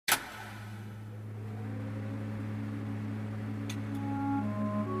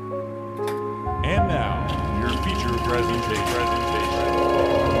Hello,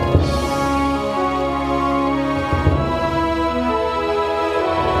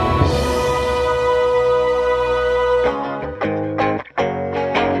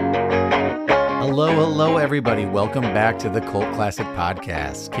 everybody. Welcome back to the Cult Classic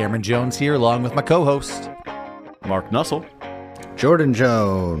Podcast. Cameron Jones here, along with my co-host, Mark Nussel. Jordan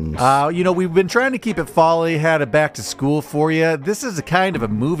Jones. We've been trying to keep it folly, had it back to school for you. This is a kind of a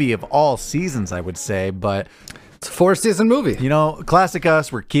movie of all seasons, I would say, but it's a 4-season movie. Classic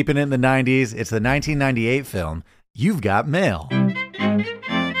us, we're keeping it in the 90s. It's the 1998 film, You've Got Mail.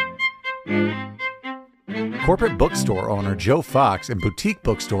 Corporate bookstore owner Joe Fox and boutique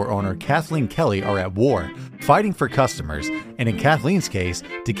bookstore owner Kathleen Kelly are at war, fighting for customers, and in Kathleen's case,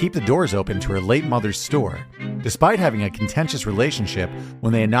 to keep the doors open to her late mother's store. Despite having a contentious relationship,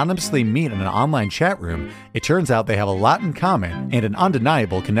 when they anonymously meet in an online chat room, it turns out they have a lot in common and an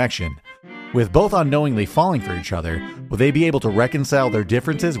undeniable connection. With both unknowingly falling for each other, will they be able to reconcile their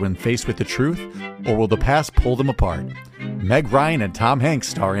differences when faced with the truth, or will the past pull them apart? Meg Ryan and Tom Hanks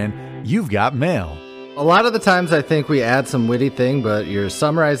star in You've Got Mail. A lot of the times I think we add some witty thing, but your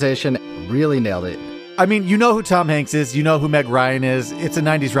summarization really nailed it. I mean, you know who Tom Hanks is, you know who Meg Ryan is. It's a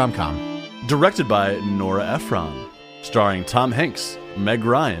 90s rom-com. Directed by Nora Ephron. Starring Tom Hanks, Meg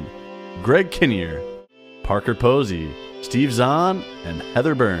Ryan, Greg Kinnear, Parker Posey, Steve Zahn, and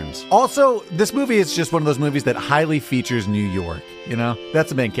Heather Burns. Also, this movie is just one of those movies that highly features New York. That's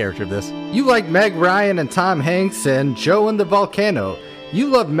the main character of this. You like Meg Ryan and Tom Hanks and Joe and the Volcano. You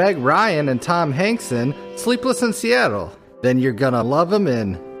love Meg Ryan and Tom Hanks in Sleepless in Seattle. Then you're gonna love him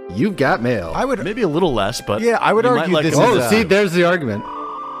in You've Got Mail. I would maybe a little less, but yeah, I would argue like this is... see, there's the argument.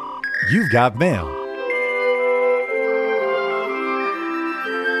 You've Got Mail.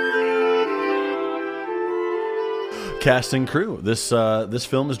 Cast and crew. This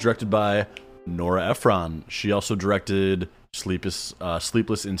film is directed by Nora Ephron. She also directed Sleepless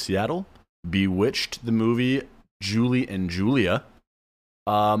in Seattle, Bewitched, the movie, Julie and Julia.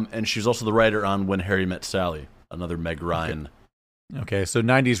 And she's also the writer on When Harry Met Sally, another Meg Ryan. Okay, so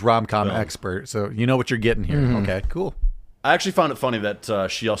 90s rom-com expert. So you know what you're getting here. Mm-hmm. Okay, cool. I actually found it funny that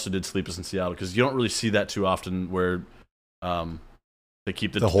she also did Sleepless in Seattle, because you don't really see that too often where they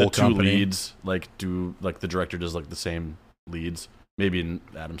keep the whole two company. leads, the director does the same leads. Maybe in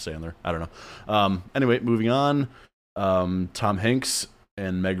Adam Sandler. I don't know. Anyway, moving on. Tom Hanks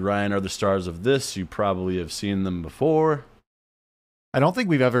and Meg Ryan are the stars of this. You probably have seen them before. I don't think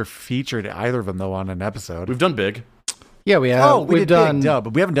we've ever featured either of them, though, on an episode. We've done Big. Yeah, we have. We've done Big,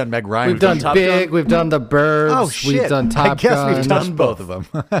 but we haven't done Meg Ryan. We've done Big. We've done The Burbs. Oh, shit. We've done Top Gun. I guess we've done both of them.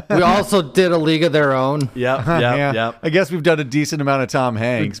 We also did A League of Their Own. Yeah. I guess we've done a decent amount of Tom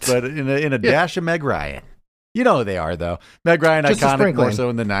Hanks, but in a dash of Meg Ryan. You know who they are, though. Meg Ryan, just iconic, more so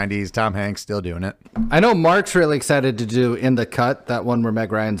in the 90s. Tom Hanks, still doing it. I know Mark's really excited to do In the Cut, that one where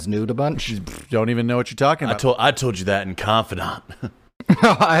Meg Ryan's nude a bunch. Don't even know what you're talking about. I told you that in Confidant.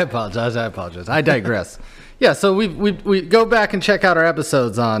 I apologize. I digress. Yeah, so we go back and check out our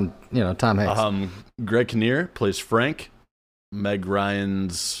episodes on Tom Hanks. Greg Kinnear plays Frank, Meg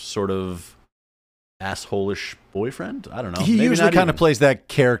Ryan's sort of asshole-ish boyfriend. I don't know. He usually kind of plays that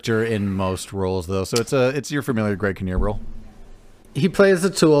character in most roles, though. So it's your familiar Greg Kinnear role. He plays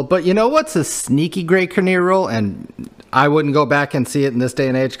the tool, but you know what's a sneaky Greg Kinnear role? And I wouldn't go back and see it in this day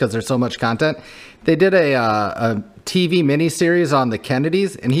and age because there's so much content. They did a TV miniseries on the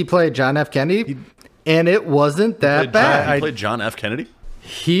Kennedys, and he played John F. Kennedy, and it wasn't that bad. He played John F. Kennedy?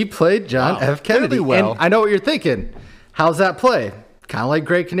 He played John F. Kennedy. Well. And I know what you're thinking. How's that play? Kind of like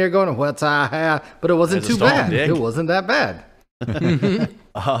Greg Kinnear going, what's but it wasn't too bad. It wasn't that bad.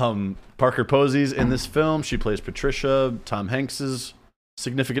 Parker Posey's in this film. She plays Patricia, Tom Hanks's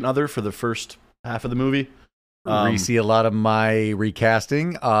significant other for the first half of the movie. We see a lot of my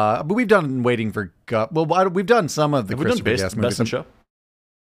recasting, but we've done Waiting for God. Well, we've done some of the Christopher Guest movies. Best in Show?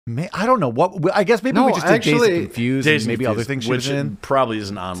 I don't know what. I guess maybe we just did Dazed and Confused, and maybe other things which in. Probably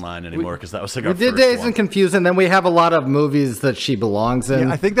isn't online anymore because that was like our first one. We did Dazed and Confused, and then we have a lot of movies that she belongs in.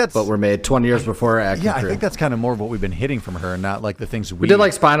 Yeah, I think that's but were made 20 years before her acting. Yeah, I think that's kind of more of what we've been hitting from her, not like the things we did,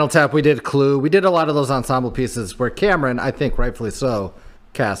 like Spinal Tap. We did Clue. We did a lot of those ensemble pieces where Cameron, I think rightfully so,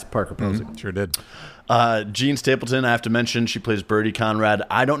 cast Parker Posey. Sure did. Jean Stapleton, I have to mention, she plays Birdie Conrad.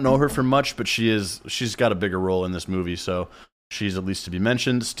 I don't know her for much, but she's got a bigger role in this movie, so she's at least to be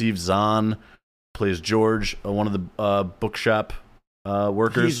mentioned. Steve Zahn plays George, one of the bookshop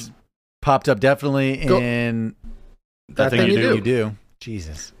workers. He's popped up definitely in That Thing You Do.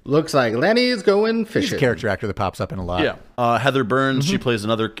 Jesus. Looks like Lenny's going fishing. He's a character actor that pops up in a lot. Yeah. Heather Burns, she plays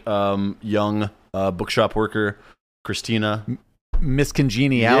another young bookshop worker. Christina. Miss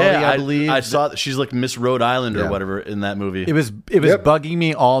Congeniality, I believe. I saw that she's like Miss Rhode Island or Yeah. whatever in that movie. It was bugging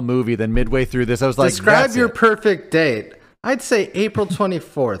me all movie. Then midway through this, I was like, Describe that's your it. perfect date. I'd say April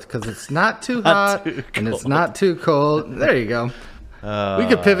 24th because it's not too hot too and it's not too cold. There you go. We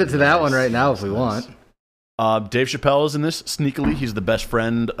could pivot to that one right now if we want. Dave Chappelle is in this sneakily. He's the best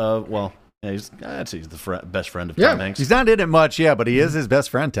friend of I'd say he's the best friend of Tom Hanks. He's not in it much, yeah, but he is his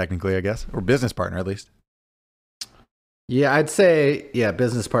best friend technically, I guess, or business partner at least. Yeah, I'd say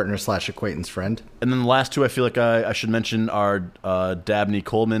business partner / acquaintance friend. And then the last two I feel like I should mention are Dabney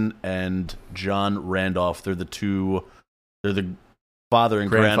Coleman and John Randolph. They're the father and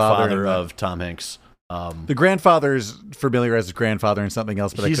grandfather of Tom Hanks. The grandfather's familiar as his grandfather and something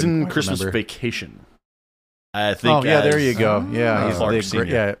else, but he's I couldn't in quite Christmas remember. Vacation. I think. Oh yeah, there you go. Yeah, he's Clark the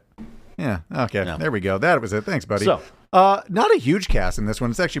Senior. yeah. Okay, Yeah. there we go. That was it. Thanks, buddy. So, not a huge cast in this one.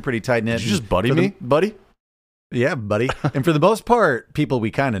 It's actually pretty tight knit. did you just buddy me, buddy? Yeah, buddy. And for the most part, people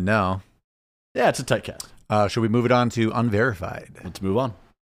we kind of know. Yeah, it's a tight cast. Should we move it on to Unverified? Let's move on.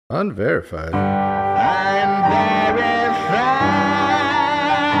 Unverified.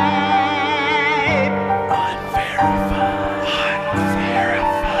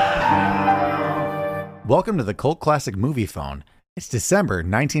 Welcome to the Cult Classic Movie Phone. It's December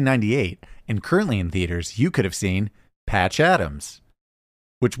 1998, and currently in theaters, you could have seen Patch Adams,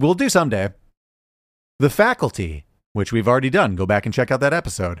 which we'll do someday. The Faculty, which we've already done. Go back and check out that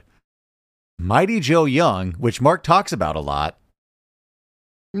episode. Mighty Joe Young, which Mark talks about a lot.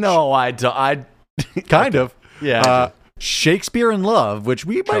 No, I don't. Kind of. Yeah. Shakespeare in Love, which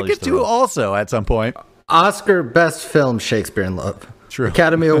we might Charlize get to Theron. also at some point. Oscar Best Film Shakespeare in Love. True.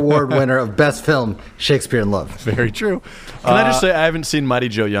 Academy Award winner of Best Film Shakespeare in Love. Very true. Can I just say I haven't seen Mighty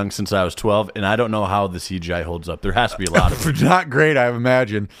Joe Young since I was 12, and I don't know how the CGI holds up. There has to be a lot of it. Not great, I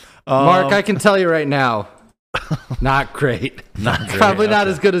imagine. Mark, I can tell you right now, not great. Not great. Probably not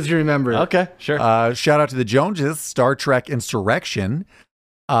as good as you remember. Okay, sure. Shout out to the Joneses, Star Trek Insurrection.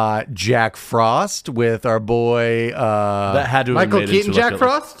 Jack Frost with our boy that had to have Michael made it Keaton, into Jack like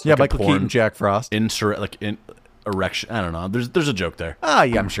Frost? yeah, like a Michael porn Keaton, Jack Frost. erection. I don't know. There's a joke there.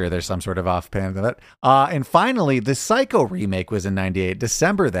 Yeah, I'm sure there's some sort of offhand of it. And finally, the Psycho remake was in '98,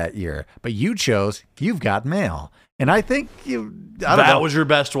 December that year. But you chose You've Got Mail, and I think I don't know. That was your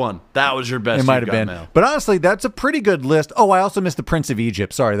best one. That was your best. It might You've have Got been, Mail. but honestly, that's a pretty good list. Oh, I also missed the Prince of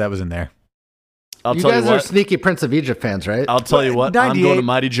Egypt. Sorry, that was in there. I'll You tell guys you are what. sneaky Prince of Egypt fans, right? I'll tell you what. I'm 98 going to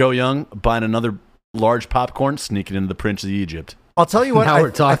Mighty Joe Young, buying another large popcorn, sneaking into the Prince of Egypt. I'll tell you what, Now I, we're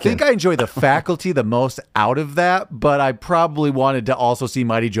I talking. think I enjoy The Faculty the most out of that, but I probably wanted to also see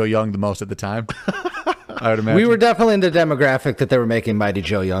Mighty Joe Young the most at the time. I would imagine. We were definitely in the demographic that they were making Mighty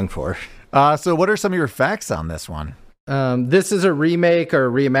Joe Young for. So what are some of your facts on this one? This is a remake or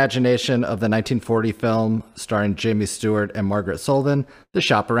reimagination of the 1940 film starring Jimmy Stewart and Margaret Sullivan, The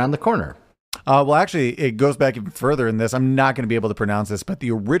Shop Around the Corner. Well, actually, it goes back even further in this. I'm not going to be able to pronounce this, but the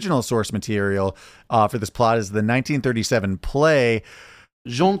original source material for this plot is the 1937 play.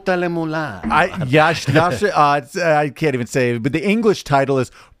 Jean Telemoulin. I can't even say it, but the English title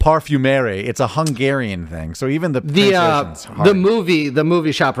is Parfumere. It's a Hungarian thing, so even the translation's hard. The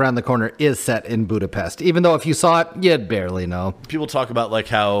movie Shop Around the Corner is set in Budapest, even though if you saw it, you'd barely know. People talk about like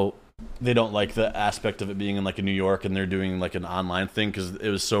how they don't like the aspect of it being in like a New York, and they're doing like an online thing because it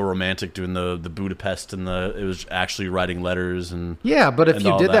was so romantic doing the Budapest and it was actually writing letters and Yeah, but if and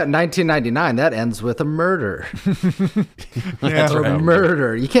you all did that in 1999, that ends with a murder. Yeah. Or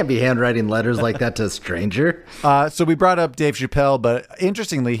murder. You can't be handwriting letters like that to a stranger. So we brought up Dave Chappelle, but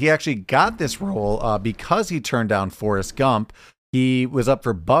interestingly, he actually got this role because he turned down Forrest Gump. He was up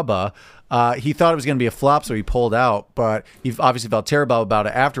for Bubba. He thought it was going to be a flop, so he pulled out. But he obviously felt terrible about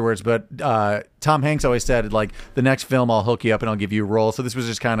it afterwards. But Tom Hanks always said, like, the next film, I'll hook you up and I'll give you a role. So this was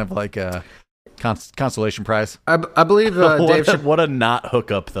just kind of like a consolation prize. I believe Dave Chappelle. what a not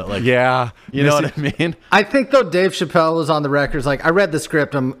hookup though. Like Yeah. you know what I mean? I think though Dave Chappelle was on the records like I read the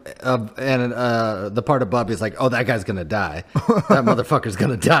script and the part of Bubby's like, oh, that guy's gonna die. That motherfucker's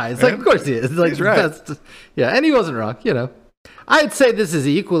gonna die. It's like, of course he is. It's like He's the right. best. Yeah, and he wasn't wrong. You know, I'd say this is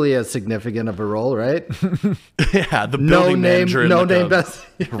equally as significant of a role, right? Yeah, the No building name, manager in no like name a best.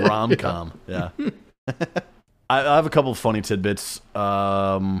 rom-com. Yeah. I have a couple of funny tidbits.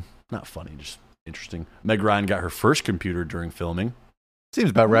 Not funny, just interesting. Meg Ryan got her first computer during filming, Seems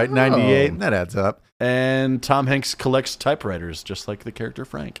about right. Oh. 98. That adds up. and Tom Hanks collects typewriters just like the character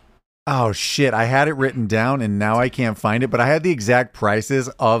Frank. Oh, shit. I had it written down and now I can't find it, but I had the exact prices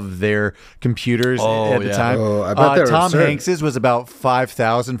of their computers Oh, at the yeah. time. Oh, I bet they were Tom absurd. Hanks's was about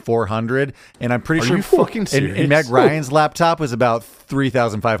 5,400, and I'm pretty Are sure you fucking serious? and Meg Ryan's laptop was about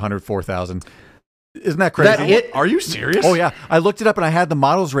 3,500, 4,000. Isn't that crazy? Are you serious? Oh yeah, I looked it up and I had the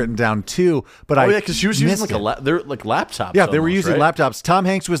models written down too. But because she was using they're like laptops. Yeah, they were using right? laptops. Tom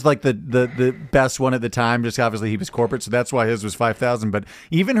Hanks was like the best one at the time. Just obviously he was corporate, so that's why his was 5,000. But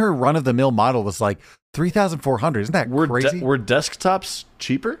even her run of the mill model was like 3,400. Isn't that crazy? Were desktops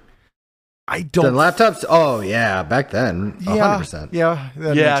cheaper? I don't. The laptops? Oh yeah, back then, 100%. Yeah,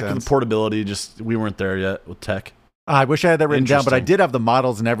 Yeah, the portability. We weren't there yet with tech. I wish I had that written down, but I did have the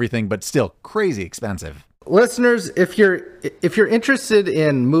models and everything. But still, crazy expensive. Listeners, if you're interested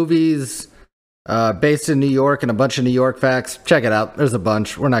in movies based in New York and a bunch of New York facts, check it out. There's a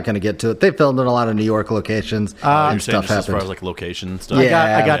bunch. We're not going to get to it. They filmed in a lot of New York locations. You're saying just as far as like location stuff?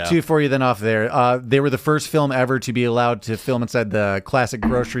 Yeah. I got two for you then off there. They were the first film ever to be allowed to film inside the classic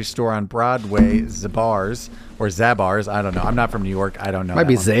grocery store on Broadway, Zabar's. Or Zabar's, I don't know. I'm not from New York. I don't know. Might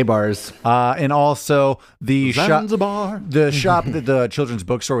be Zabar's. And also the shop that the children's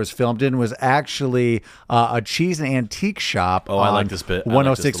bookstore was filmed in was actually a cheese and antique shop. Oh, I like this bit.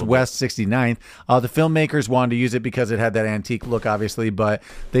 106 West 69th. The filmmakers wanted to use it because it had that antique look, obviously, but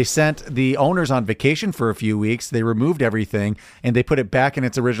they sent the owners on vacation for a few weeks. They removed everything and they put it back in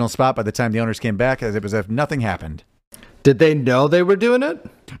its original spot by the time the owners came back, as it was as if nothing happened. Did they know they were doing it?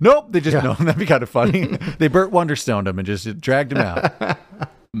 Nope, they just know. That'd be kind of funny. They Burt Wonderstoned him and just dragged him out.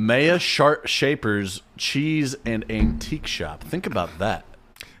 Maya Shaper's Cheese and Antique Shop. Think about that.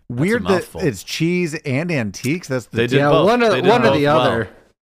 Weird that it's cheese and antiques. That's the they did both. One or the other.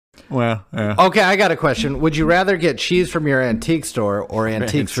 Well, yeah. Okay, I got a question. Would you rather get cheese from your antique store or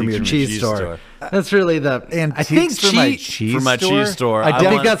antiques from your cheese store? That's really the antiques for my cheese store. I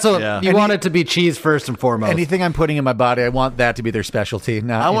think that's what you want it to be, cheese first and foremost. Anything I'm putting in my body, I want that to be their specialty.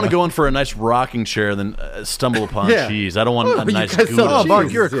 I want to go in for a nice rocking chair, then stumble upon cheese. I don't want a nice Gouda. Oh,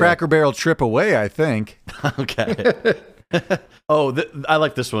 Mark, you're a Cracker Barrel trip away, I think. Okay. I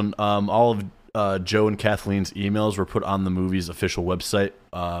like this one. All of Joe and Kathleen's emails were put on the movie's official website,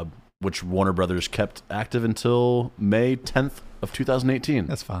 which Warner Brothers kept active until May 10th of 2018.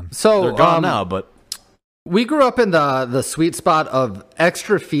 That's fun. So they're gone now, but we grew up in the sweet spot of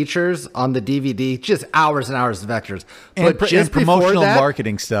extra features on the DVD, just hours and hours of extras. But just promotional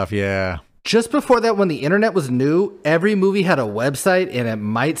marketing stuff, yeah. Just before that, when the internet was new, every movie had a website, and it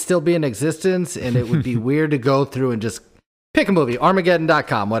might still be in existence, and it would be weird to go through and just pick a movie,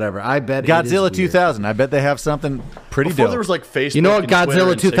 Armageddon.com, whatever. I bet Godzilla 2000. I bet they have something pretty dope. There was like Facebook. You know what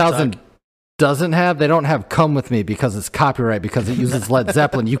Godzilla 2000 doesn't have? They don't have "Come With Me" because it's copyright, because it uses Led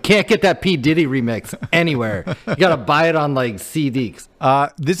Zeppelin. You can't get that P. Diddy remix anywhere. You got to buy it on like CDs.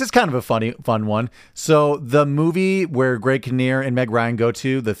 This is kind of a fun one. So the movie where Greg Kinnear and Meg Ryan go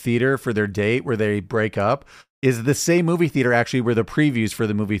to the theater for their date, where they break up, is the same movie theater actually where the previews for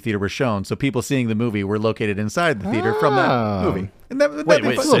the movie theater were shown. So people seeing the movie were located inside the theater from that movie. And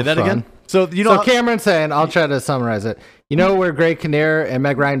wait, say that again? So Cameron's saying, I'll try to summarize it. You know where Greg Kinnear and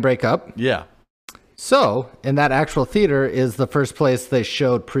Meg Ryan break up? Yeah. So, in that actual theater is the first place they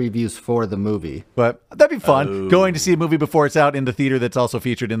showed previews for the movie. But that'd be fun, going to see a movie before it's out in the theater that's also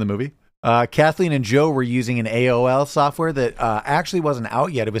featured in the movie. Kathleen and Joe were using an AOL software that actually wasn't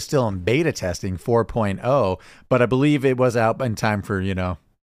out yet. It was still in beta testing, 4.0, but I believe it was out in time for,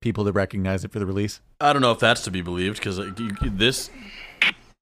 people to recognize it for the release. I don't know if that's to be believed, because this...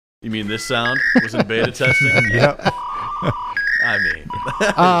 You mean this sound was in beta testing? Yep. I mean,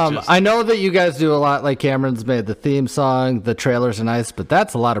 I know that you guys do a lot. Like Cameron's made the theme song, the trailers are nice, but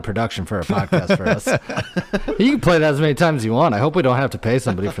that's a lot of production for a podcast for us. You can play that as many times as you want. I hope we don't have to pay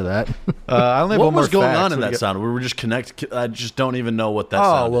somebody for that. I only have what one was more going fact. on in that sound? We were just connected. I just don't even know what that Oh,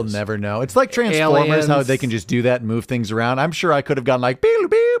 sound we'll is. never know. It's like Transformers, how they can just do that and move things around. I'm sure I could have gone like beep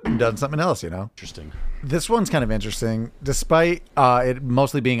beep and done something else. Interesting. This one's kind of interesting. Despite it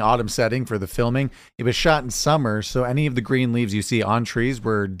mostly being autumn setting for the filming, it was shot in summer, so any of the green leaves you see on trees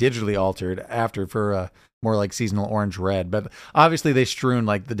were digitally altered after for a more like seasonal orange red. But obviously they strewn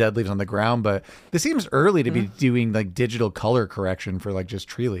like the dead leaves on the ground, but this seems early to be doing like digital color correction for like just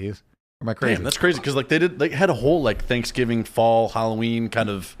tree leaves. Am I crazy? Damn, that's crazy, because like they had a whole like Thanksgiving, fall, Halloween kind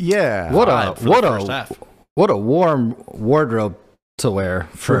of What a warm wardrobe to wear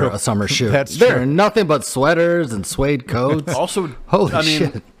for a summer shoot. That's There true. are nothing but sweaters and suede coats. Also, Holy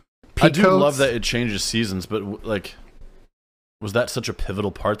shit. shit. I do Peacoats. love that it changes seasons, but like, was that such a pivotal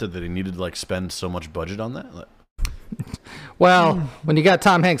part that they needed to like spend so much budget on that? Like, Well, when you got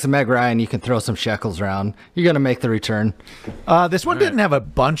Tom Hanks and Meg Ryan, you can throw some shekels around. You're going to make the return. This one didn't have a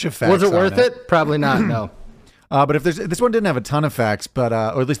bunch of facts. Was it on worth it? Probably not, no. But if this one didn't have a ton of facts, but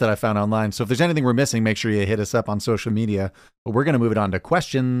or at least that I found online. So if there's anything we're missing, make sure you hit us up on social media. But we're going to move it on to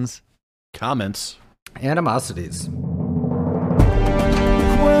questions. comments. Animosities.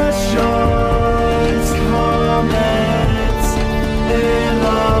 Questions.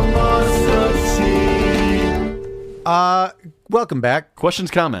 welcome back. Questions,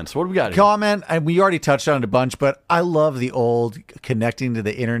 comments. What do we got here? Comment, and we already touched on it a bunch, but I love the old connecting to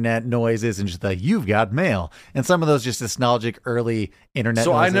the internet noises and just like, you've got mail. And some of those just nostalgic early internet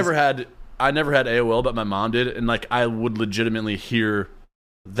So noises. I never had AOL, but my mom did, and like I would legitimately hear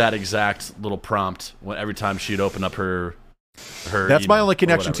that exact little prompt every time she'd open up her That's my only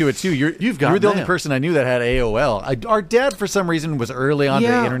connection to it too. You're the only mail. person I knew that had AOL. Our dad, for some reason, was early on the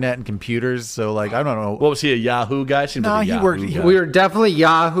internet and computers. So, like, I don't know. What was he, a Yahoo guy? Seems like a he Yahoo worked. guy. We were definitely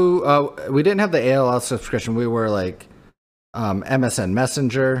Yahoo. We didn't have the AOL subscription. We were like MSN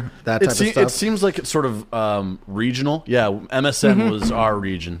Messenger, that type of stuff. It seems like it's sort of regional. Yeah, MSN was our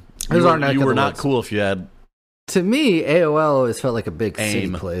region. It was our neck You of were the not woods. cool if you had To me, AOL always felt like a big city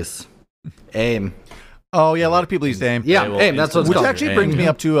AIM. place. AIM. Oh yeah, a lot of people use AIM. Yeah, AOL AIM. That's what it's Which called. actually brings me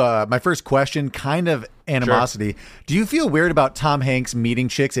up to my first question, kind of animosity. Do you feel weird about Tom Hanks meeting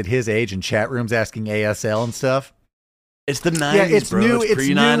chicks at his age in chat rooms asking ASL and stuff? It's the 90s, Yeah, it's bro. new- It's it's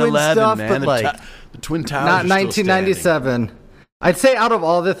pre new and 9/11, stuff, man. but, The like, the Twin Towers Not are still 1997. I'd say out of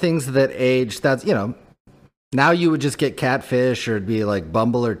all the things that age, that's, now you would just get Catfish or it'd be like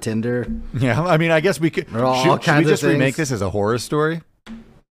Bumble or Tinder. Yeah, I mean, I guess we could. Or all Should we kinds of just remake things. this as a horror story?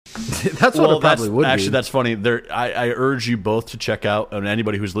 That's what it probably would actually be. that's funny. I urge you both to check out, and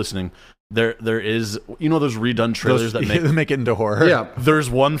anybody who's listening, there is those redone trailers that make it into horror. Yeah. There's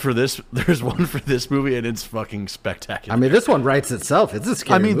one for this movie, and it's fucking spectacular. I mean, this one writes itself. It's a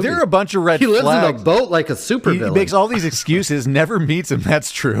scary I mean, movie. there are a bunch of red He lives flags. in a boat like a super He villain. makes all these excuses, never meets him.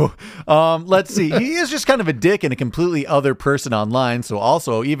 That's true. Let's see. He is just kind of a dick and a completely other person online. So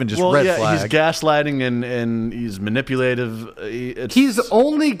also even just red flag. he's gaslighting and he's manipulative. He's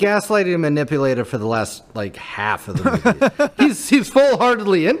only gaslighting and manipulative for the last like half of the movie. he's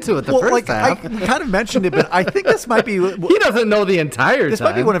full-heartedly into it the first I half. kind of mentioned it, but I think this might be. He doesn't know the entire This time.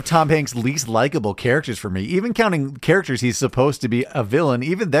 might be one of Tom Hanks' least likable characters for me. Even counting characters he's supposed to be a villain,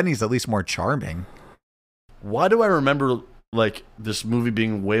 even then he's at least more charming. Why do I remember like this movie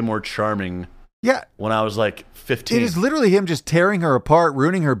being way more charming Yeah. when I was like 15? It is literally him just tearing her apart,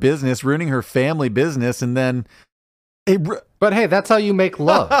 ruining her business, ruining her family business, and then But hey, that's how you make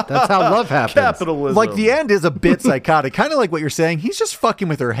love. That's how love happens. Capitalism. like the end is a bit psychotic, kind of like what you're saying. He's just fucking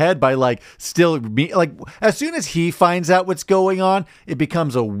with her head by like like as soon as he finds out what's going on, it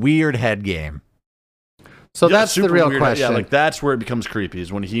becomes a weird head game. So Yeah, that's the super real weird. question. Yeah, like that's where it becomes creepy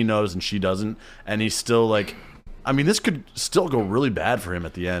is when he knows and she doesn't, and he's still like, I mean, this could still go really bad for him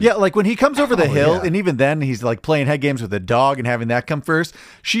at the end. Yeah, like when he comes over the hill, yeah. and even then he's like playing head games with a dog and having that come first.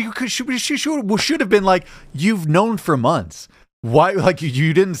 She should have been like, you've known for months. Why? Like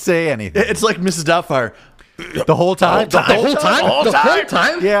you didn't say anything It's like Mrs. Doubtfire. the whole time. the whole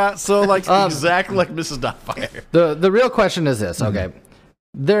time? Yeah. So like, Exactly like Mrs. Doubtfire. The real question is this. Mm-hmm. Okay.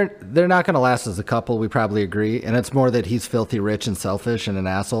 They're not going to last as a couple. We probably agree. And it's more that he's filthy rich and selfish and an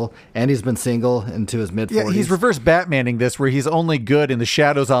asshole. And he's been single into his mid-40s. yeah, he's reverse Batmaning this, where he's only good in the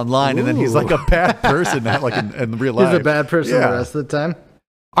shadows online, and then he's like a bad person, not like in real life. He's a bad person Yeah. the rest of the time.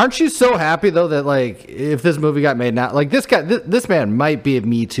 Aren't you so happy though that like if this movie got made now, like this guy, this man might be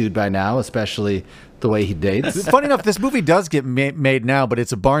Me Too'd by now, especially the way he dates. Funny enough, this movie does get made now, but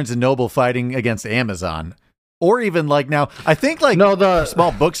it's a Barnes and Noble fighting against Amazon. Or even like now, I think like the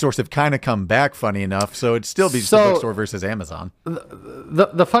small bookstores have kind of come back. Funny enough, so it'd still be just a bookstore versus Amazon.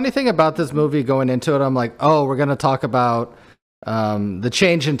 the funny thing about this movie going into it, I'm like, oh, we're gonna talk about the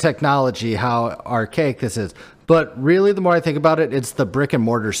change in technology, how archaic this is. But really, the more I think about it, it's the brick and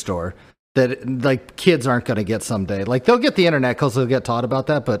mortar store that like kids aren't gonna get someday. Like they'll get the internet because they'll get taught about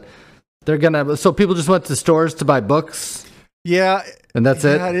that, but they're gonna. So people just went to stores to buy books. Yeah, And that's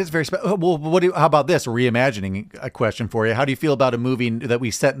it? Yeah, it is very special. Well, how about this? Reimagining a question for you. How do you feel about a movie that we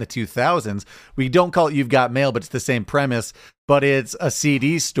set in the 2000s? We don't call it You've Got Mail, but it's the same premise, but it's a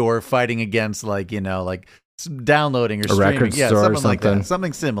CD store fighting against like downloading or streaming. record Yeah, store or something like that. something.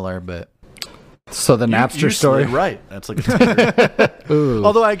 Something similar, but So the Napster story. Right. That's like a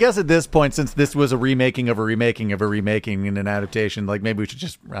although I guess at this point, since this was a remaking of a remaking of a remaking and an adaptation, like maybe we should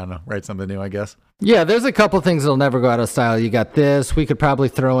just, I don't know, write something new, I guess. Yeah, there's a couple things that'll never go out of style. You got this. We could probably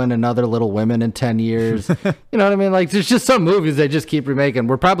throw in another Little Women in 10 years. You know what I mean? Like, there's just some movies they just keep remaking.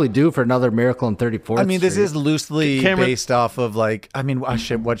 We're probably due for another Miracle on 34th I mean, this Street. is loosely Cameron- based off of like, I mean,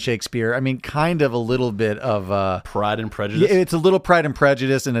 what Shakespeare? I mean, kind of a little bit of Pride and Prejudice. yeah, it's a little Pride and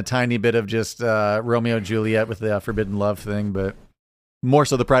Prejudice and a tiny bit of just Romeo and Juliet with the forbidden love thing, but more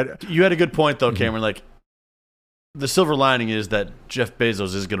so the Pride. You had a good point though, Cameron. Like the silver lining is that Jeff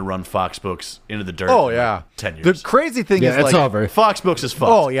Bezos is going to run Fox Books into the dirt. Oh, in yeah. 10 years. The crazy thing is, it's like, over. Fox Books is fucked.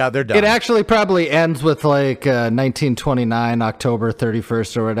 oh, yeah, they're done. It actually probably ends with like 1929, October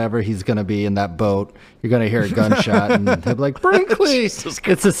 31st or whatever. He's going to be in that boat. You're going to hear a gunshot and they'll be like, Brinkley.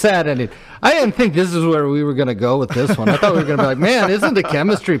 It's a sad ending. I didn't think this is where we were going to go with this one. I thought we were going to be like, man, isn't the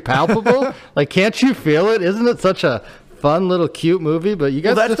chemistry palpable? Like, can't you feel it? Isn't it such a fun little cute movie? But you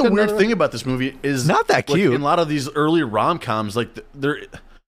guys, Well, that's the weird thing about this movie is Not that like, cute. in a lot of these early rom-coms, like there's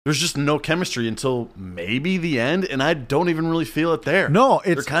just no chemistry until maybe the end, and I don't even really feel it there. No,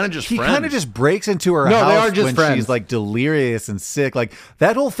 they're it's kind of just he friends. kind of just breaks into her No, they house are just when friends. she's like delirious and sick. Like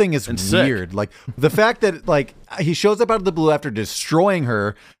that whole thing is sick. weird. Like the fact that like he shows up out of the blue after destroying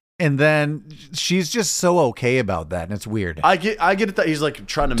her, and then she's just so okay about that, and it's weird. I get it that he's like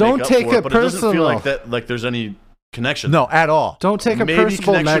trying to Don't make up take for it, it but it doesn't feel personal. like that. Like there's any connection. No, at all. Don't take a Maybe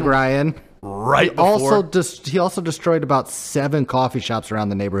personal, Meg connection Ryan. right He before. also destroyed about 7 coffee shops around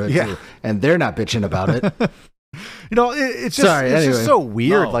the neighborhood Yeah. too, and they're not bitching about it. You know, it's just Sorry, it's just anyway. so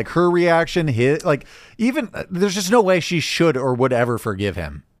weird. No. Like her reaction, hit like even there's just no way she should or would ever forgive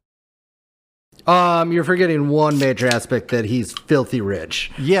him. You're forgetting one major aspect, that he's filthy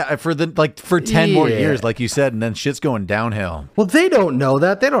rich. Yeah, for 10 more Yeah. years, like you said, and then shit's going downhill. Well, they don't know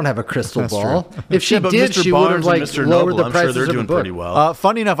that. They don't have a crystal That's ball. If she Yeah, but did, Mr. she would have Barnes like and Mr. lowered Noble, the I'm prices sure they're of the doing book. pretty well.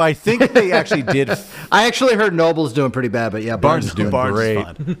 Funny enough, I think they actually did. I actually heard Noble's doing pretty bad, but yeah, Barnes Barnes is doing Barnes great. is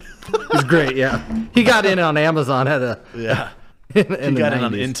fine. is great. Yeah, he got in on Amazon at a Yeah, in he the got in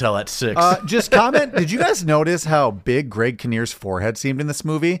on 90s. Intel at 6. Just comment. Did you guys notice how big Greg Kinnear's forehead seemed in this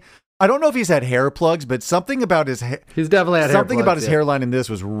movie? I don't know if he's had hair plugs, but something about his He's definitely had hair something about plugs, his yeah. hairline in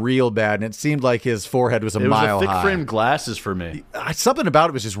this was real bad, and it seemed like his forehead was a it was mile a thick high. frame glasses for me. Something about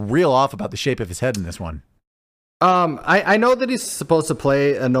it was just real off about the shape of his head in this one. I know that he's supposed to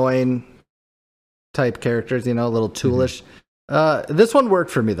play annoying type characters, you know, a little toolish. This one worked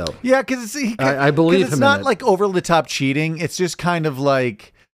for me though. Yeah, because I believe it's him in not it. like over the top cheating. It's just kind of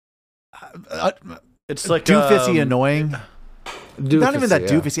like It's like doofusy annoying. Not even that yeah.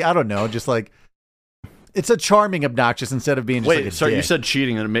 doofusy. I don't know. Just like it's a charming obnoxious instead of being just Wait, like a sorry, you dick. said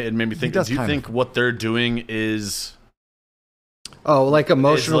cheating, and it made me think. does Do you kind think what they're doing is Oh, like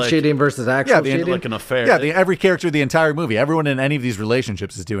emotional like- cheating versus actual Yeah, the- cheating. like an affair? Yeah, every character of the entire movie, everyone in any of these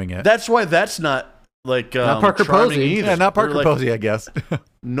relationships is doing it. That's why that's not like Not Parker charming Posey. either. Yeah, not Parker Like, Posey, I guess.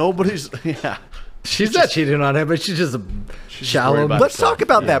 Nobody's. Yeah, She's not cheating on him, but she's just a just shallow. worried about Let's herself. talk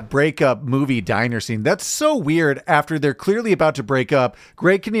about that breakup movie diner scene. That's so weird. After they're clearly about to break up,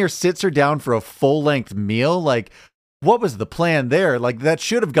 Greg Kinnear sits her down for a full-length meal. Like, what was the plan there? Like, that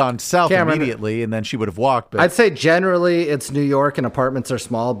should have gone south Cameron, immediately, and then she would have walked. But I'd say generally it's New York and apartments are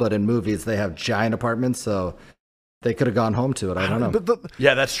small, but in movies they have giant apartments, so they could have gone home to it. I don't know.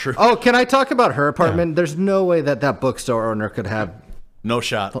 Yeah, that's true. Oh, can I talk about her apartment? There's no way that bookstore owner could have No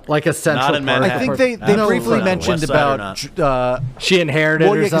shot. like a central Not in part. Manhattan. I think they No briefly way. mentioned West Side or about She inherited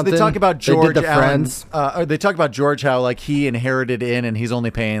well, or yeah, because something. they talk about They did George the Allen. Friends. Or they talk about George how like he inherited in and he's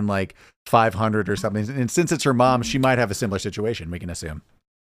only paying like $500 or something. And since it's her mom, she might have a similar situation. We can assume.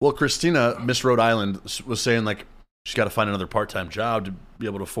 Well, Christina, Miss Rhode Island, was saying like she's got to find another part-time job to be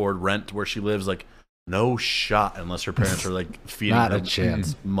able to afford rent where she lives. Like, no shot unless her parents are like feeding Not her a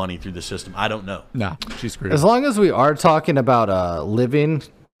chance. money through the system. I don't know. No, she's screwed. As long as we are talking about living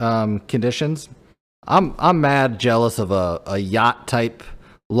conditions, I'm mad jealous of a yacht type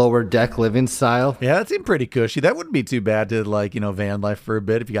lower deck living style. Yeah, that seemed pretty cushy. That wouldn't be too bad to like van life for a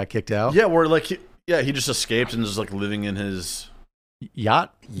bit if you got kicked out. Yeah, where like he just escaped and is like living in his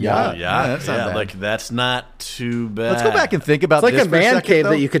Yacht. yeah, that's not bad. like that's not too bad. Let's go back and think about It's like this a for man second, cave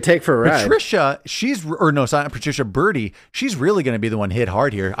though. that you could take for a ride. Patricia, Patricia Birdie, she's really going to be the one hit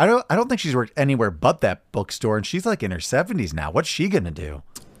hard here. I don't think she's worked anywhere but that bookstore, and she's like in her 70s now. What's she going to do?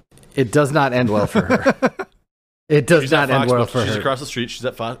 It does not end well for her. It does She's not at end Fox well Books. for She's her. across the street. She's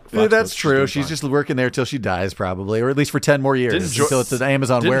at Fox. Yeah, that's Books. true. doing She's fine. just working there till she dies, probably, or at least for 10 more years until it's an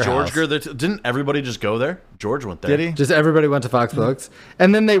Amazon Didn't warehouse. George go there? Didn't everybody just go there? George went there. Did he? Just everybody went to Fox Books,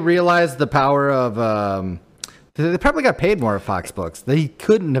 and then they realized the power of. They probably got paid more at Fox Books. They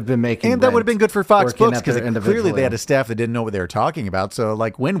couldn't have been making, And that would have been good for Fox working Books at their because individual clearly they had level. a staff that didn't know what they were talking about. So,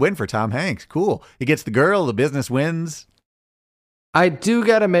 like, win-win for Tom Hanks. Cool. He gets the girl, the business wins. I do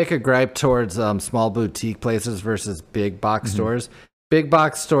got to make a gripe towards small boutique places versus big box stores. Big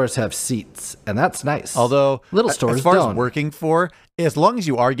box stores have seats, and that's nice. Although, little stores as far don't. as working for, as long as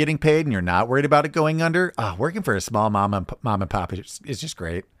you are getting paid and you're not worried about it going under, working for a small mom and pop is just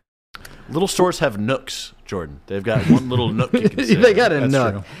great. Little stores have nooks, Jordan. They've got one little nook. You can sit they in. got a That's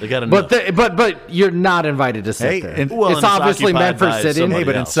nook. true. They got a But nook. but you're not invited to sit Hey, there. and- Well, it's and it's obviously meant occupied for by sitting. somebody Hey,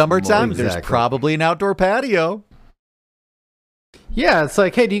 but in else. summertime, More there's exactly. probably an outdoor patio. Yeah, it's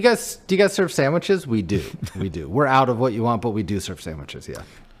like, hey, do you guys serve sandwiches? We do. We do. We're out of what you want, but we do serve sandwiches.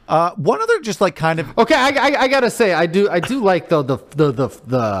 Yeah. One other just like kind of Okay, I gotta say, I do like though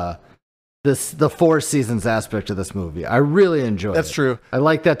the 4 seasons aspect of this movie. I really enjoy it. That's true. I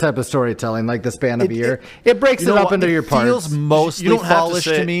like that type of storytelling, like the span of a year. It breaks it up into your parts. Feels mostly You don't have to fallish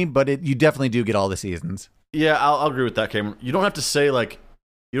say- to me, but you definitely do get all the seasons. Yeah, I'll agree with that, Cameron. You don't have to say like,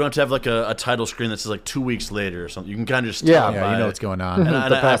 you don't have to have like a title screen that says like 2 weeks later or something. You can kind of just tell Yeah, by you know it. what's going on. And,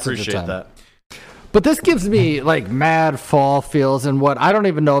 The I passage of appreciate time. that. But this gives me like mad fall feels, and what I don't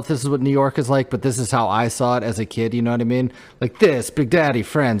even know if this is what New York is like, but this is how I saw it as a kid. You know what I mean? Like this, Big Daddy,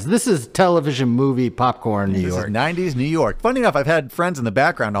 Friends. This is television movie popcorn New This York. is 90s New York. Funny enough, I've had friends in the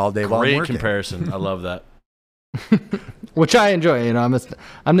background all day while I'm Great working. comparison. I love that. Which I enjoy. You know,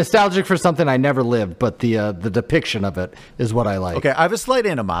 I'm nostalgic for something I never lived, but the depiction of it is what I like. Okay, I have a slight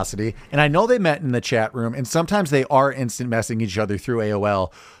animosity, and I know they met in the chat room, and sometimes they are instant messaging each other through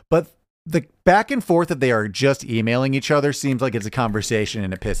AOL, but the back and forth that they are just emailing each other seems like it's a conversation,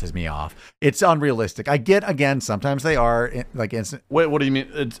 and it pisses me off. It's unrealistic. I get, again, sometimes they are like instant. Wait, what do you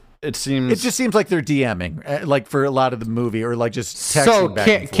mean? It seems. It just seems like they're DMing, like for a lot of the movie, or like just texting So back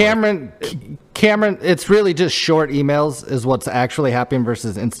and forth. Cameron, it's really just short emails is what's actually happening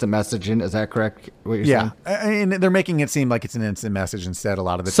versus instant messaging. Is that correct? What you're saying? Yeah, I mean, they're making it seem like it's an instant message instead a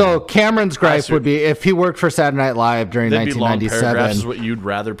lot of the So time. Cameron's gripe would be if he worked for Saturday Night Live during They'd be long paragraphs is 1997. what you'd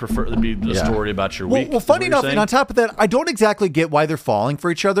rather prefer. It'd be the Yeah. story about your week. Well, is funny what you're enough, saying? and on top of that, I don't exactly get why they're falling for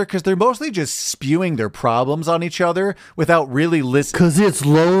each other, because they're mostly just spewing their problems on each other without really listening. Because it's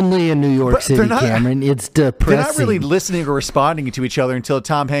lonely in New York But they're City, not- Cameron. It's depressing. They're not really listening or responding to each other until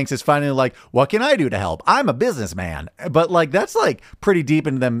Tom Hanks is finally like, "What can I do to help? I'm a businessman." But like that's like pretty deep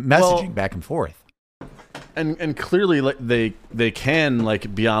into them messaging back and forth. And clearly, like they can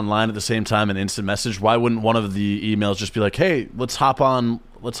like be online at the same time and instant message. Why wouldn't one of the emails just be like, "Hey, let's hop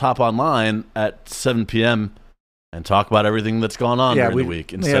online at 7 p.m. and talk about everything that's gone on during the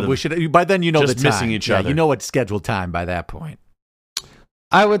week." Instead we of should. By then, you know just the time. missing each Yeah, other. You know what's scheduled time by that point.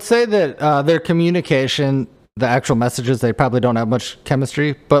 I would say that their communication, the actual messages, they probably don't have much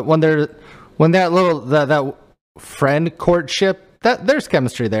chemistry. But when that friend courtship, that there's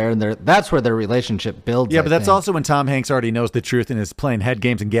chemistry there, and that's where their relationship builds. Yeah, I but that's think. also when Tom Hanks already knows the truth and is playing head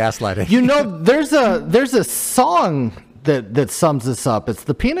games and gaslighting. You know, there's a song that sums this up. It's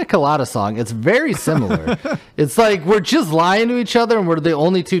the Pina Colada song. It's very similar. It's like we're just lying to each other, and we're the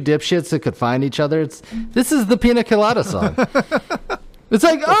only two dipshits that could find each other. This is the Pina Colada song. It's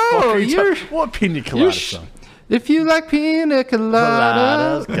like, oh, you're what pina colada song? if you like pina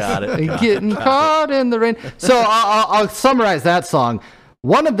coladas, Got it. and getting caught in the rain. So I'll summarize that song.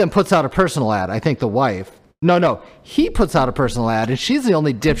 One of them puts out a personal ad. I think the wife. No, he puts out a personal ad, and she's the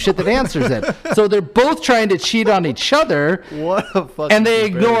only dipshit that answers it. So they're both trying to cheat on each other, What a fucking and they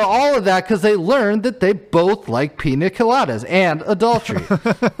ignore all of that because they learned that they both like pina coladas and adultery.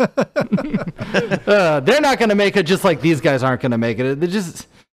 They're not going to make it, just like these guys aren't going to make it.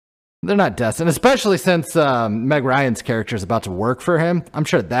 They're not destined, especially since Meg Ryan's character is about to work for him. I'm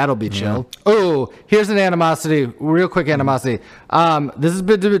sure that'll be chill. Oh, here's an animosity, real quick animosity. This has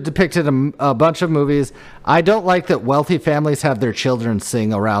been depicted in a bunch of movies. I don't like that wealthy families have their children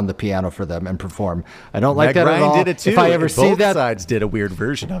sing around the piano for them and perform. I don't like Meg that Ryan at all. did it too. If I ever Both see that, sides did a weird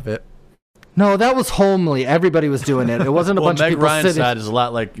version of it. no, that was homely. Everybody was doing it. It wasn't a bunch Meg of people Ryan's sitting. side is a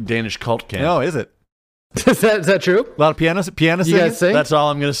lot like Danish cult camp. No, is it? Is that true? A lot of piano You singing? guys sing? That's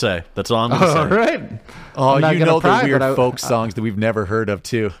all I'm gonna say. That's all I'm gonna All say. right. Oh, I'm not you gonna know pry, the weird but folk songs that we've never heard of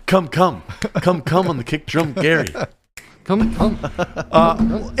too. Come on the kick drum, Gary. Come.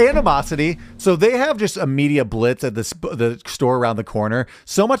 Animosity. So they have just a media blitz at the store around the corner.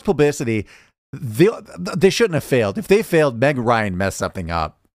 So much publicity. They shouldn't have failed. If they failed, Meg Ryan messed something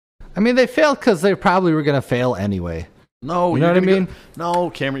up. I mean, they failed because they probably were going to fail anyway. No, You know you're what I gonna mean? No,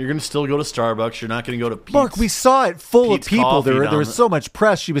 Cameron, you're gonna still go to Starbucks. You're not gonna go to Pete's. Mark, we saw it full Pete's of people. Coffee There down was the- so much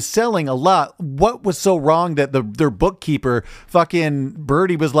press. She was selling a lot. What was so wrong that their bookkeeper, fucking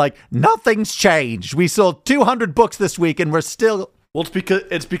Birdie, was like, nothing's changed. We sold 200 books this week and we're still... Well,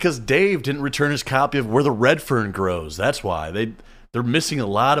 it's because Dave didn't return his copy of Where the Red Fern Grows. That's why they're missing a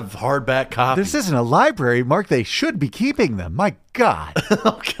lot of hardback copies. This isn't a library, Mark. They should be keeping them. My God.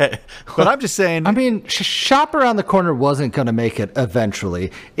 Okay. But I'm just saying... I mean, Shop Around the Corner wasn't going to make it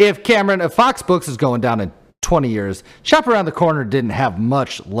eventually. If Fox Books is going down in 20 years, Shop Around the Corner didn't have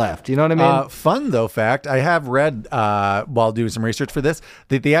much left. You know what I mean? Fun though fact, I have read while doing some research for this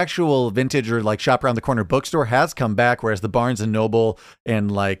that the actual vintage or like Shop Around the Corner bookstore has come back, whereas the Barnes and Noble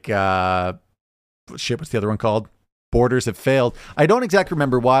and like what's the other one called? borders have failed. I don't exactly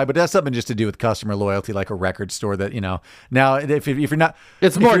remember why, but it has something just to do with customer loyalty, like a record store that, now if you're not,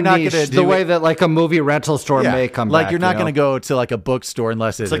 it's more niche, the way that like a movie rental store may come back. Like you're not going to go to like a bookstore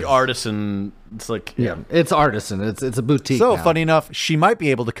unless it's like artisan. It's like, it's artisan. It's a boutique. So funny enough, she might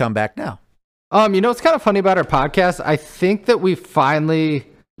be able to come back now. What's kind of funny about our podcast? I think that we finally,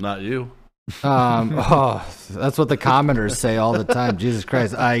 not you. That's what the commenters say all the time. Jesus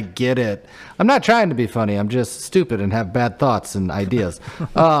Christ, I get it. I'm not trying to be funny. I'm just stupid and have bad thoughts and ideas.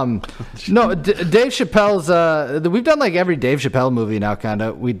 No, Dave Chappelle's. We've done like every Dave Chappelle movie now, kind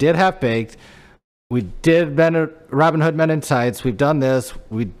of. We did Half Baked. We did Robin Hood Men in Tights. We've done this.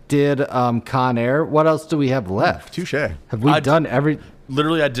 We did Con Air. What else do we have left? Touche. Have we done every?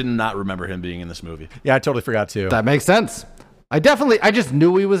 Literally, I did not remember him being in this movie. Yeah, I totally forgot too. That makes sense. I just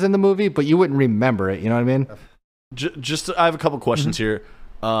knew he was in the movie, but you wouldn't remember it. You know what I mean? I have a couple questions here.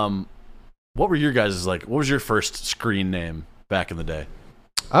 What were your guys' like? What was your first screen name back in the day?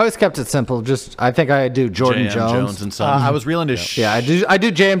 I always kept it simple. I think I do Jordan Jones. And Sons. I was real into I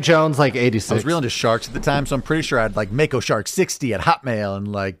do J.M. Jones like 86. I was real into Sharks at the time, so I'm pretty sure I'd like Mako Shark 60 at Hotmail and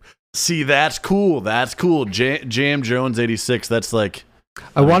like. See, that's cool. That's cool. J.M. Jones 86. That's like.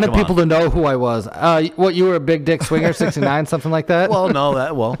 I wanted people to know who I was. What, you were a Big Dick Swinger 69, something like that? Well, no,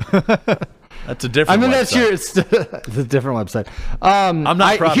 that's a different website. It's a different website. I'm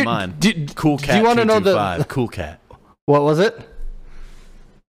not proud of mine. Cool Cat. Do you want to know Cool Cat. What was it?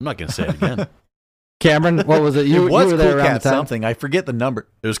 I'm not going to say it again. Cameron, what was it? You were there Cool around Cat the time. something. I forget the number.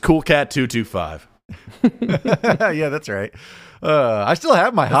 It was Cool Cat 225. Yeah, that's right. I still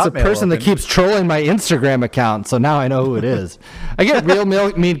have my Hotmail. It's a person that keeps trolling my Instagram account, so now I know who it is. I get real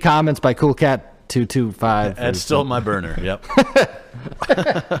mean comments by Cool Cat 225. That's still my burner. Yep.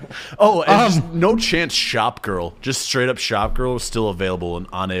 Just no chance Shop Girl, just straight up Shop Girl, was still available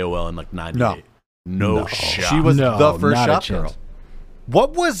on AOL in like 98. No shot. She was the first Shop Girl.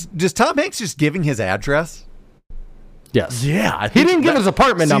 What was Tom Hanks just giving his address? Yes. Yeah, he didn't give his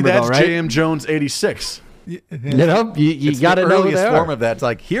apartment number though, right? That's J.M. Jones 86. You know, you got to know the earliest form of that. It's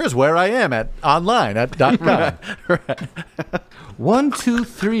like, here's where I am at online at .com. Right. 1, 2,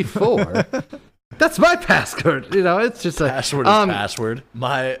 3, 4. That's my password. You know, it's just a password. Is password.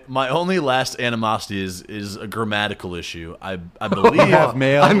 My only last animosity is a grammatical issue. I believe.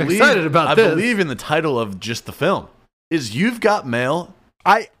 I'm excited about this. I believe in the title of just the film is "You've Got Mail."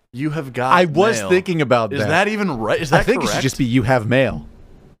 You have got. I was thinking about that. Is that even right? Is that correct? It should just be "You have mail."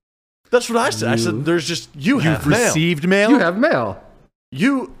 That's what I said. I said there's just you've received mail. You have mail.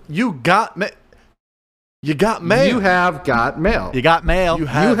 You got mail. You got mail. You have got mail. You got mail. You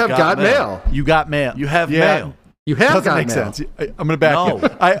have got mail. You got mail. You have mail. You have Doesn't got make mail. sense. I'm going to back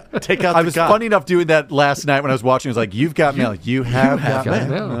you. Take out I was funny enough doing that last night when I was watching. It was like, you've got mail. You have got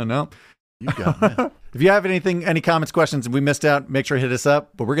mail. No. You got mail. If you have any comments, questions, and we missed out, make sure to hit us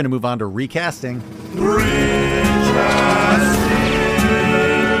up. But we're going to move on to recasting.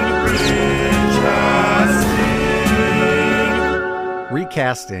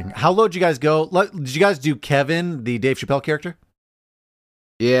 Recasting. How low did you guys go? Did you guys do Kevin, the Dave Chappelle character?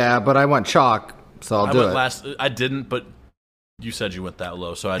 Yeah, but I went chalk, so I'll do it. I didn't, but you said you went that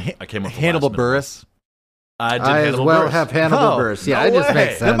low, so I came up with Hannibal Buress. I did as well Buress. have Hannibal Buress. Yeah, it just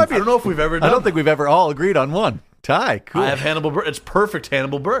makes sense. I don't know if we've ever done. I don't think we've ever all agreed on one. Ty, cool. I have Hannibal Buress. It's perfect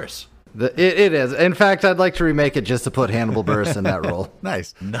Hannibal Buress. It is. In fact, I'd like to remake it just to put Hannibal Buress in that role.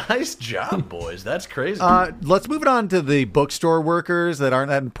 Nice job, boys. That's crazy. Let's move it on to the bookstore workers that aren't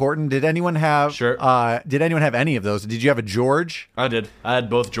that important. Did anyone have? Sure. Did anyone have any of those? Did you have a George? I did. I had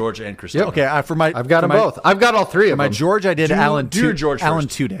both George and Christina. Yep. Okay. I've got them both. I've got all three of them. My George, I did Alan Tudyk. Alan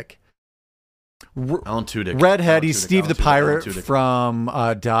Tudyk. Alan Tudyk. Redhead. He's Steve the Pirate from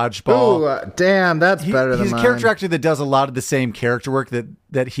Dodgeball. Ooh, damn, that's better than mine. He's a character actor that does a lot of the same character work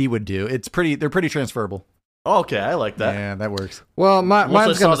that he would do. They're pretty transferable. Oh, okay, I like that. Yeah, that works. Well,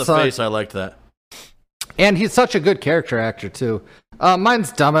 mine's gonna the suck. face, I liked that. And he's such a good character actor too.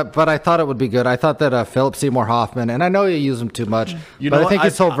 Mine's dumb, but I thought it would be good. I thought that Philip Seymour Hoffman, and I know you use him too much, but I think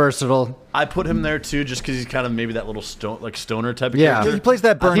he's so versatile. I put him there too, just because he's kind of maybe that little stoner type of Yeah. character. He plays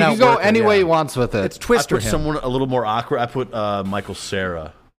that burnout. He can go worker, any way he wants with it. It's Twister. I put someone a little more awkward. I put Michael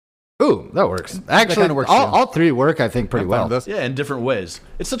Cera. Ooh, that works. Actually, works all three work, I think, pretty well. Yeah, in different ways.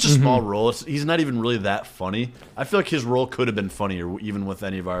 It's such a small role. He's not even really that funny. I feel like his role could have been funnier, even with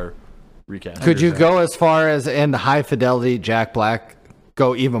any of our recasts. Could you go as far as in High Fidelity, Jack Black,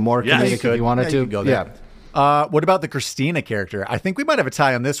 go even more comedic if you wanted to? You go there. Yeah. What about the Christina character? I think we might have a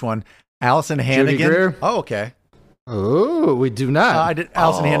tie on this one. Allison Hannigan. Judy Greer? Oh, okay. Oh, we do not. I did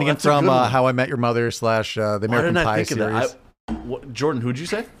Allison Hannigan that's a from good one. How I Met Your Mother / the American Pie series. Jordan, who'd you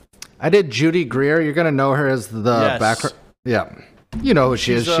say? I did Judy Greer. You're gonna know her as the Yes. background. Yeah, you know who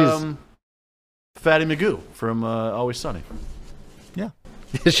she is. She's Fatty Magoo from Always Sunny.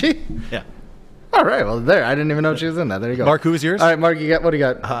 is she? Yeah. All right. Well, there. I didn't even know she was in that. There you go. Mark, who was yours? All right, Mark. What do you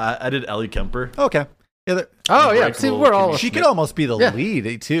got? I did Ellie Kemper. Okay. Yeah, Oh yeah. Unbreakable See, we're all. Kimmy she Schmidt. could almost be the Yeah.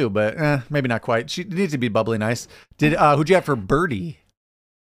 lead too, but maybe not quite. She needs to be bubbly nice. Did who'd you have for Birdie?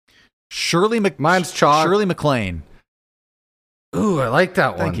 Mine's Chalk. Shirley MacLaine. Ooh, I like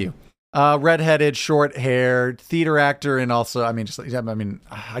that one. Thank you. Redheaded, short hair, theater actor, and also, I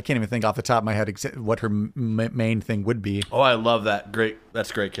can't even think off the top of my head what her main thing would be. Oh, I love that. Great.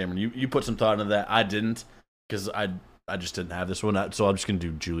 That's great, Cameron. You put some thought into that. I didn't because I just didn't have this one. So I'm just gonna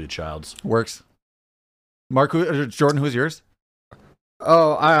do Julia Childs. Works. Mark, Jordan, who's yours?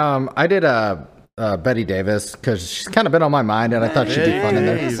 Oh, I did Betty Davis because she's kind of been on my mind, and I thought she'd be fun in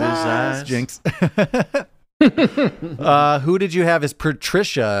there. Davis. Jinx. Who did you have as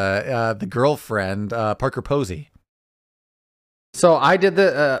Patricia, the girlfriend, Parker Posey? So I did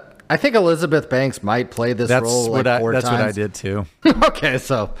the. I think Elizabeth Banks might play this role like four That's what I times. did too. Okay,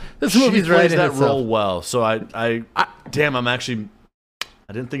 so this She movie's plays right in that itself. role well. So I damn, I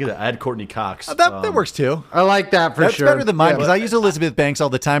didn't think of that. I had Courtney Cox. That works too. I like that for That's sure. better than mine Yeah, because I use Elizabeth Banks all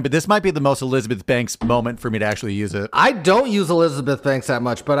the time, but this might be the most Elizabeth Banks moment for me to actually use it. I don't use Elizabeth Banks that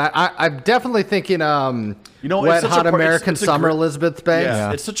much, but I'm definitely thinking You know, Wet it's such Hot a par- American it's a Summer great- Elizabeth Banks.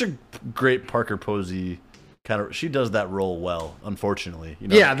 Yeah, it's such a great Parker Posey kind of. She does that role well. Unfortunately, you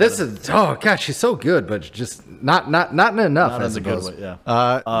know, Yeah, this is gosh, she's so good, but just not enough. not I as a good suppose. way.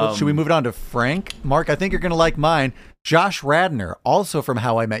 Yeah. Should we move it on to Frank? Mark, I think you're going to like mine. Josh Radnor, also from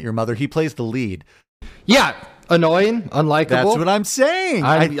How I Met Your Mother. He plays the lead. Yeah, annoying, unlikable. That's what I'm saying.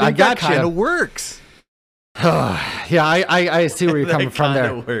 I think got that you. kind of works. Yeah, I see where you're coming That from there.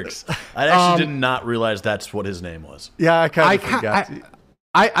 kinda works. I actually did not realize that's what his name was. Yeah, I kind of forgot.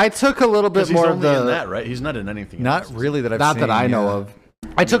 I took a little bit Because he's more only of the in that, right? He's not in anything Not else. really that I've not seen. that I know yeah. of.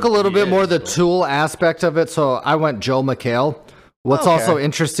 I took a little bit more of the Tool aspect of it, so I went Joe McHale. What's Okay. also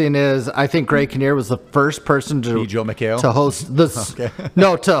interesting is I think Greg Kinnear was the first person to Be Joe McHale? to host the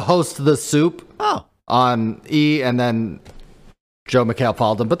to host the Soup Oh, on E, and then Joe McHale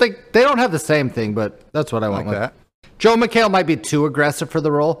followed him. But they don't have the same thing. But that's what I went like with. that. Joe McHale might be too aggressive for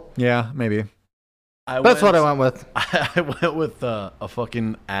the role. Yeah, maybe. That's what I went with. I went with a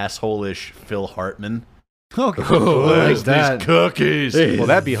fucking asshole-ish Phil Hartman. Okay. Like that. These cookies. Well,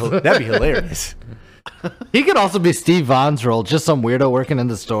 that'd be hilarious. He could also be Steve Vaughn's role, just some weirdo working in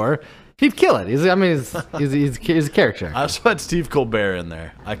the store. He'd kill it. He's a character. I also had Steve Colbert in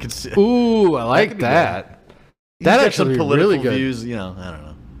there. I could see. Ooh, I like that. He's That got actually some be political really good. views. You know, I don't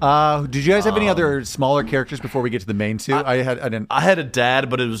know. Did you guys have any other smaller characters before we get to the main two? I didn't. I had a dad,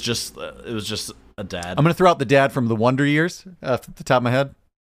 but it was just a dad. I'm gonna throw out the dad from the Wonder Years off the top of my head.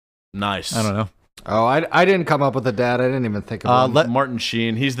 Nice. I don't know. Oh, I didn't come up with a dad. I didn't even think of him. Martin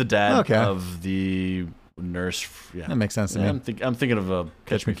Sheen. He's the dad Okay. of the nurse. Yeah, That makes sense to Yeah, me. I'm thinking of a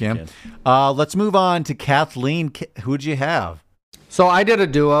Catch Me If You Can. Let's move on to Kathleen. Who'd you have? So I did a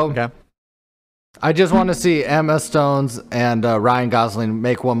duo. Okay. I just want to see Emma Stones and Ryan Gosling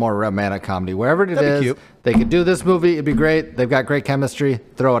make one more romantic comedy. Wherever it That'd be is, cute. they could do this movie. It'd be great. They've got great chemistry.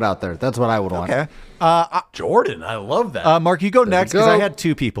 Throw it out there. That's what I would want. Okay. Jordan, I love that. Mark, you go next because go. I had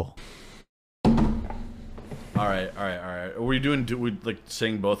two people. All right. Are we doing? Do we like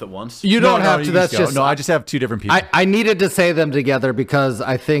saying both at once? You don't have to. you That's go. just. No, I just have two different people. I needed to say them together because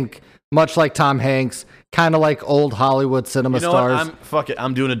I think, much like Tom Hanks, kind of like old Hollywood cinema You know stars. what? Fuck it.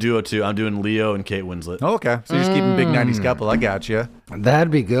 I'm doing a duo too. I'm doing Leo and Kate Winslet. Oh, okay. So you're just keeping big 90s couple. I got you.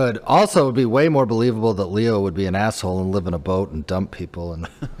 That'd be good. Also, it'd be way more believable that Leo would be an asshole and live in a boat and dump people and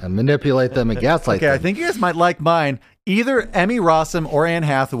manipulate them and gaslight Okay, them. I think you guys might like mine. Either Emmy Rossum or Anne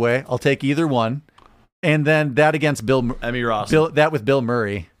Hathaway. I'll take either one. And then that against Emmy Ross. that with Bill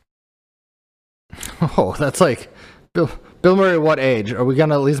Murray. Oh, that's like Bill Murray. What age are we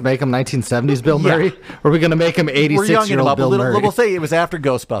gonna at least make him? 1970s Bill Murray? Or are we gonna make him We're young 86-year-old enough. Bill Murray? We'll say it was after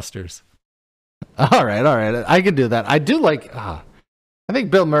Ghostbusters. All right. I can do that. I do like. I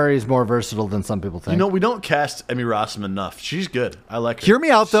think Bill Murray is more versatile than some people think. You know, we don't cast Emmy Rossum enough. She's good. I like her. Hear me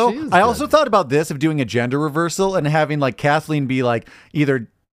out, though. She is I also good. thought about this of doing a gender reversal and having like Kathleen be like either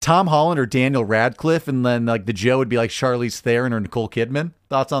Tom Holland or Daniel Radcliffe, and then like the Joe would be like Charlize Theron or Nicole Kidman.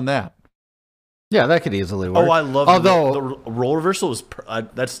 Thoughts on that? Yeah, that could easily work. Oh, I love Although the role reversal is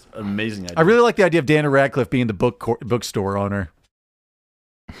that's an amazing idea. I really like the idea of Daniel Radcliffe being the bookstore owner.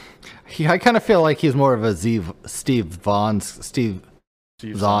 I kind of feel like he's more of a Steve Zahn's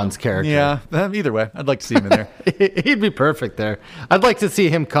character. Yeah, either way, I'd like to see him in there. He'd be perfect there. I'd like to see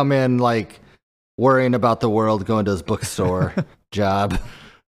him come in like worrying about the world, going to his bookstore job.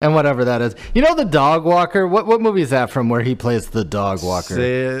 And whatever that is. You know the dog walker? What movie is that from where he plays the dog walker?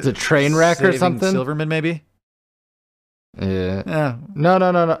 Is it Trainwreck or Saving something? Silverman, maybe? Yeah. No.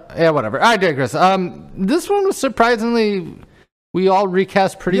 Yeah, whatever. I digress. This one was surprisingly, we all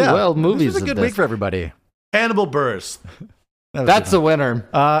recast pretty well movies. This was a good week for everybody. Hannibal Buress. That's the winner.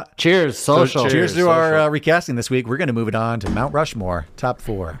 Cheers, social. Cheers to our recasting this week. We're going to move it on to Mount Rushmore, top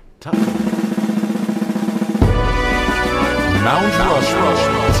 4. Mount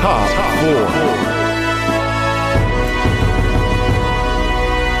Rushmore, top 4.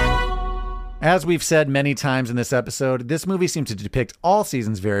 As we've said many times in this episode, this movie seems to depict all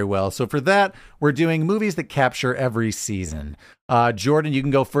seasons very well. So for that, we're doing movies that capture every season. Jordan, you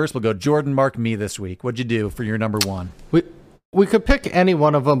can go first. We'll go Jordan, Mark, me this week. What'd you do for your number 1? We could pick any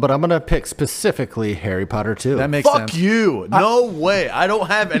one of them, but I'm going to pick specifically Harry Potter 2. That makes sense. Fuck you. No way. I don't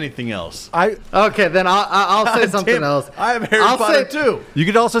have anything else. Okay, then I'll say something else. I have Harry Potter 2. You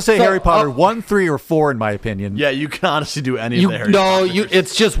could also say Harry Potter 1, 3, or 4, in my opinion. Yeah, you can honestly do any of the Harry Potter.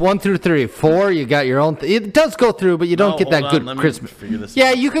 It's just 1 through 3. 4, you got your own. It does go through, but you don't get that good Christmas.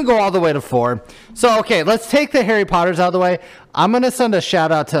 Yeah, you can go all the way to 4. So, okay, let's take the Harry Potters out of the way. I'm going to send a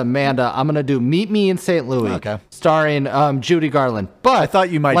shout out to Amanda. I'm going to do Meet Me in St. Louis, starring Judy Garland. But I thought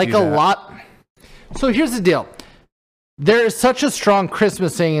you might like do that. a lot. So here's the deal. There is such a strong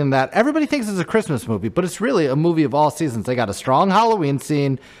Christmas scene in that everybody thinks it's a Christmas movie, but it's really a movie of all seasons. They got a strong Halloween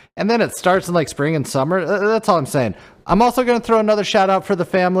scene, and then it starts in like spring and summer. That's all I'm saying. I'm also going to throw another shout out for the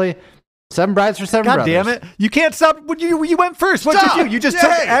family. 7 Brides for 7 Brothers. God damn it. You can't stop. You went first. What did you do? You just took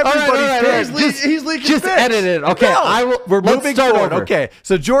everybody's pick. He's leaking Just picks. edit it. Okay, No, we're let's moving start forward. over. Okay,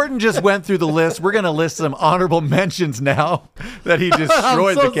 so Jordan just went through the list. We're going to list some honorable mentions now that he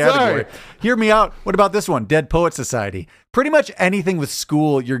destroyed so the category. sorry. Hear me out. What about this one? Dead Poet Society. Pretty much anything with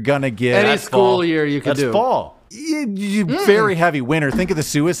school you're going to get. Any school year you could That's do. fall. Very heavy winter. Think of the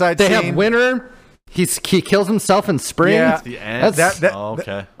suicide They scene. have winter. He kills himself in spring. Yeah. The end.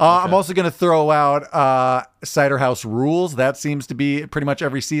 Okay. I'm also going to throw out Cider House Rules. That seems to be pretty much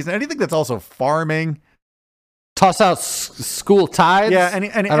every season. Anything that's also farming. Toss out school tides. Yeah, I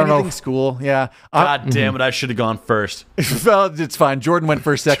don't anything know. school. Yeah. God damn it. I should have gone first. Well, it's fine. Jordan went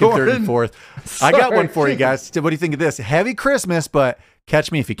first, second, third, and fourth. I got one for you guys. What do you think of this? Heavy Christmas, but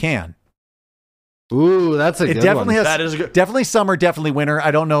Catch Me If You Can. Ooh, that's a It good definitely one. has. That is a good- Definitely summer, definitely winter.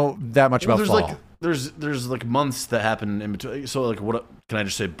 I don't know that much about There's fall. like there's like months that happen in between. So like what can I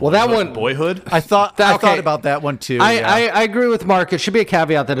just say? Well, that one- Boyhood. I thought Okay. about that one too. I agree with Mark. It should be a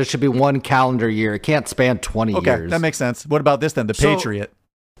caveat that it should be one calendar year. It can't span 20 okay, years. that makes sense. What about this then? The So- Patriot.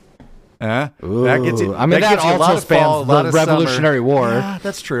 Ooh, That gets you. I mean, that gets you a lot also of fall, spans a lot the of summer. Revolutionary War. Yeah,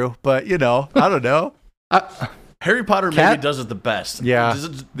 that's true. But I don't know. Harry Potter maybe Cat? does it the best. Yeah.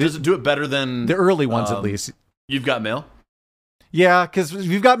 Does it do it better than The early ones, at least. You've Got Mail? Yeah, because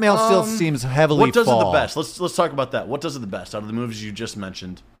You've Got Mail still seems heavily What does fall. it the best? Let's talk about that. What does it the best out of the movies you just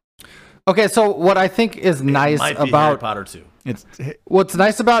mentioned? Okay, so what I think is nice Might be Harry about Potter 2. what's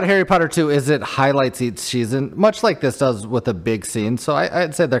nice about Harry Potter 2 is it highlights each season, much like this does with a big scene. So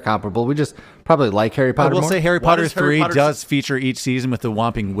I'd say they're comparable. We just probably like Harry I Potter will more. say Harry Why Potter does Harry 3 Potter does feature each season with the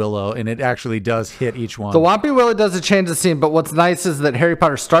Whomping Willow, and it actually does hit each one. The Whomping Willow doesn't change the scene, but what's nice is that Harry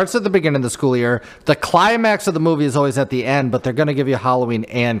Potter starts at the beginning of the school year. The climax of the movie is always at the end, but they're going to give you Halloween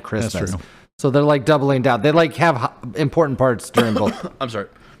and Christmas. true. So they're like doubling down. They like have important parts during both. I'm sorry.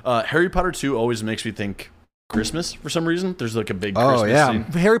 Harry Potter 2 always makes me think Christmas for some reason. There's like a big Oh, Christmas yeah. scene.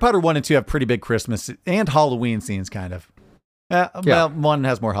 Harry Potter 1 and 2 have pretty big Christmas and Halloween scenes, kind of. Well, one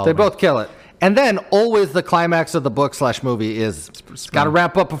has more They Halloween. both kill it. And then always the climax of the book/movie is got to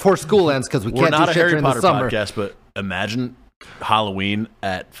wrap up before school ends because we We're can't not do a shit Harry during Potter the summer. podcast, but imagine Halloween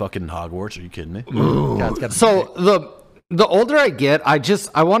at fucking Hogwarts. Are you kidding me? Yeah, it's got- So the older I get,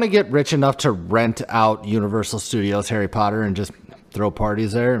 I want to get rich enough to rent out Universal Studios Harry Potter and just throw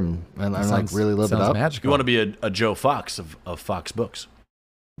parties there and like really live it sounds up. magical. You want to be a Joe Fox of Fox Books.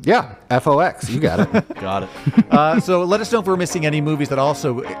 Yeah, FOX, you got it. Got it. So let us know if we're missing any movies that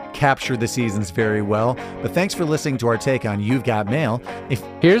also capture the seasons very well. But thanks for listening to our take on You've Got Mail. If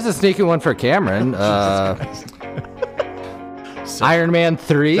Here's a sneaky one for Cameron. Iron Man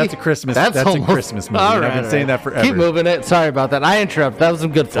 3. That's a Christmas. That's a Christmas movie. All and I've right, been saying all that right. forever. Keep moving it. Sorry about that. I interrupt. That was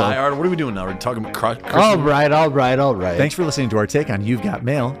some good Die fun. Hard. What are we doing now? We're talking about Christmas. All right. Thanks for listening to our take on You've Got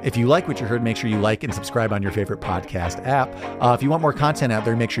Mail. If you like what you heard, make sure you like and subscribe on your favorite podcast app. If you want more content out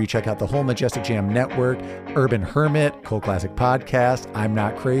there, make sure you check out the whole Majestic Jam Network, Urban Hermit, Cult Classic Podcast, I'm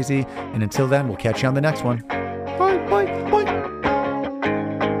Not Crazy. And until then, we'll catch you on the next one.